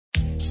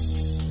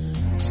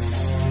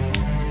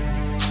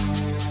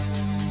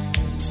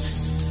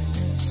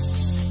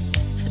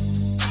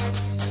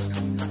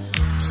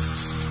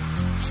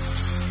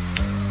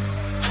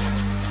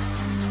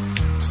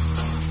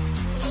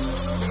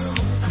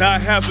Not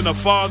having a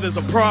father's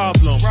a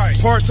problem.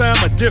 Part-time,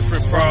 a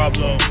different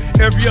problem.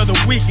 Every other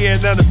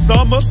weekend in the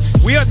summer,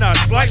 we are not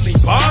slightly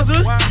bothered.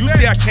 You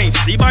say I can't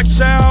see my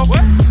child?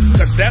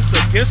 Cause that's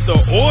against the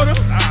order.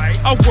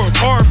 I work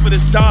hard for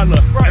this dollar,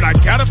 and I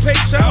gotta pay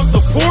child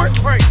support.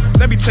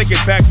 Let me take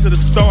it back to the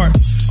start.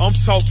 I'm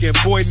talking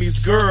boy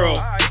meets girl.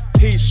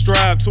 He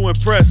strive to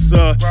impress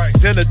her.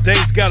 Then the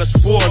date's got a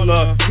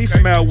spoiler. He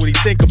smile when he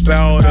think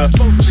about her.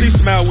 She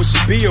smile when she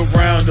be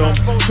around him.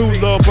 Two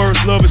lovebirds,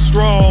 love is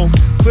strong.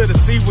 Clear to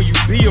see when you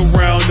be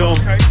around them.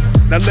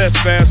 Now let's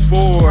fast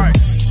forward.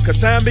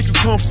 Cause time make you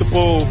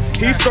comfortable.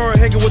 He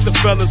started hanging with the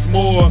fellas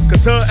more.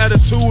 Cause her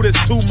attitude is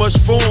too much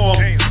for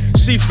him.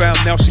 She found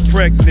out she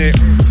pregnant.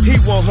 He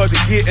want her to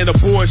get an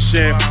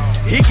abortion.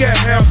 He got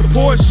half the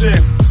portion,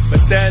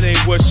 but that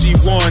ain't what she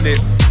wanted.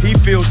 He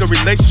feels the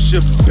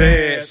relationship is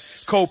bad.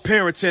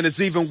 Co-parenting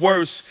is even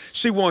worse.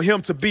 She want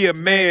him to be a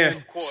man.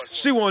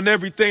 She want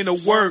everything to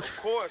work.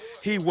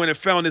 He went and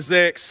found his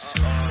ex.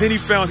 Then he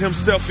found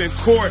himself in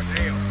court.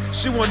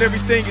 She want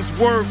everything is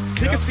worth.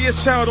 He can see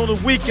his child on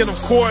the weekend, of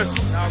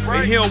course.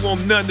 And he don't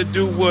want nothing to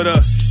do with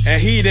her.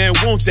 And he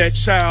didn't want that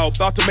child.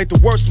 About to make the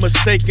worst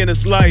mistake in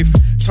his life.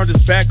 Turned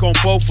his back on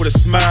both with a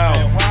smile.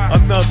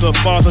 Another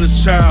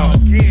fatherless child.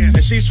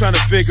 And she's trying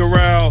to figure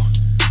out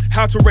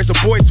how to raise a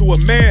boy to a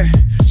man.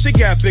 She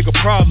got bigger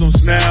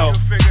problems now.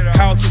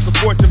 How to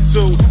support them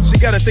too. She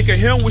gotta think of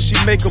him when she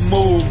make a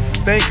move.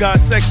 Thank God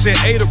Section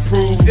 8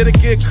 approved. It'll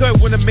get cut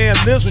when a man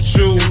lives with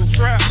you.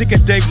 She can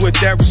date with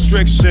that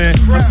restriction.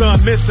 Her son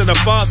missing a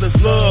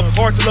father's love.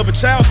 Hard to love a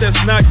child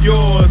that's not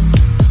yours.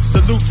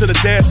 Salute to the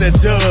dad that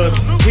does.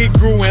 He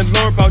grew and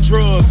learned about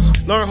drugs.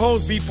 Learned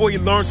hoes before he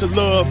learned to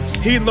love.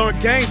 He learned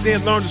gangs,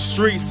 then learned the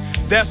streets.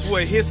 That's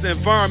what his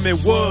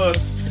environment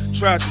was.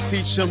 Tried to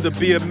teach him to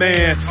be a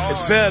man.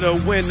 It's better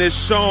when it's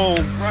shown.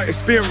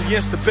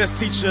 Experience the best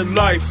teacher in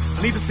life.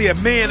 Need to see a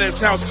man in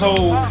his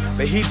household.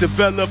 But he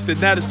developed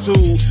an attitude.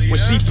 When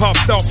she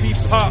popped off, he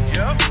popped.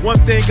 One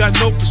thing I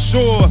know for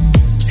sure,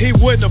 he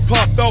wouldn't have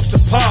popped off to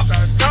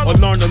pops. Or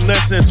learned a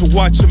lesson to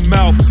watch your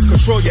mouth.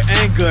 Control your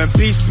anger and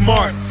be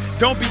smart.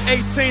 Don't be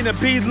 18 and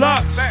be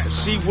locked. If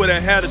she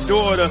would've had a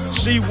daughter,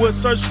 she would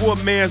search for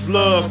a man's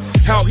love.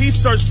 How he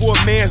searched for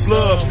a man's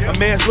love. A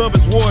man's love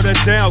is watered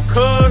down,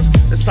 cuz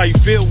that's how you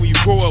feel when you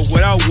grow up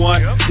without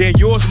one. Then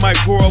yours might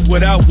grow up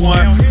without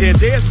one. Then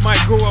theirs might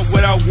grow up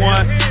without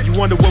one. You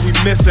wonder what we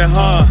missing,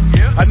 huh?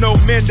 I know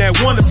men that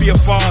wanna be a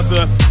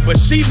father,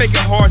 but she make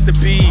it hard to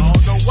be.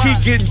 He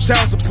getting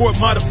child support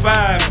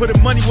modified,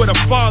 putting money where the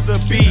father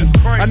be.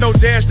 I know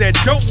dads that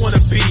don't wanna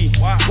be.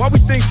 Why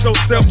we think so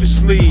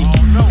selfishly?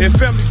 If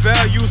family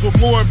values were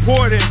more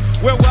important,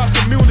 where will our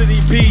community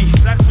be?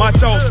 My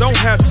thoughts don't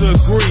have to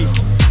agree,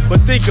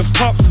 but think if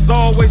Pops is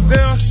always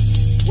there,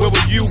 where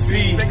would you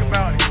be?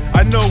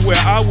 I know where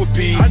I would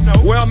be.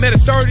 Where I'm at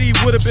 30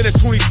 would have been at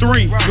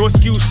 23. No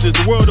excuses,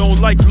 the world don't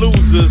like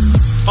losers.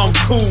 I'm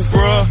cool,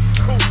 bruh.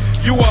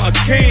 You are a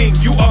king,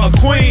 you are a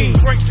queen.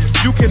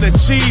 You can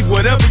achieve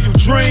whatever you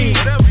dream.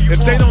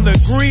 If they don't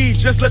agree,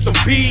 just let them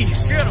be.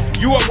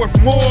 You are worth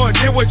more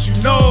than what you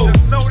know.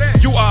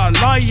 You are a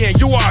lion,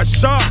 you are a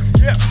shark.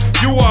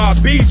 You are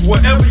a beast,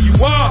 whatever you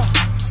are.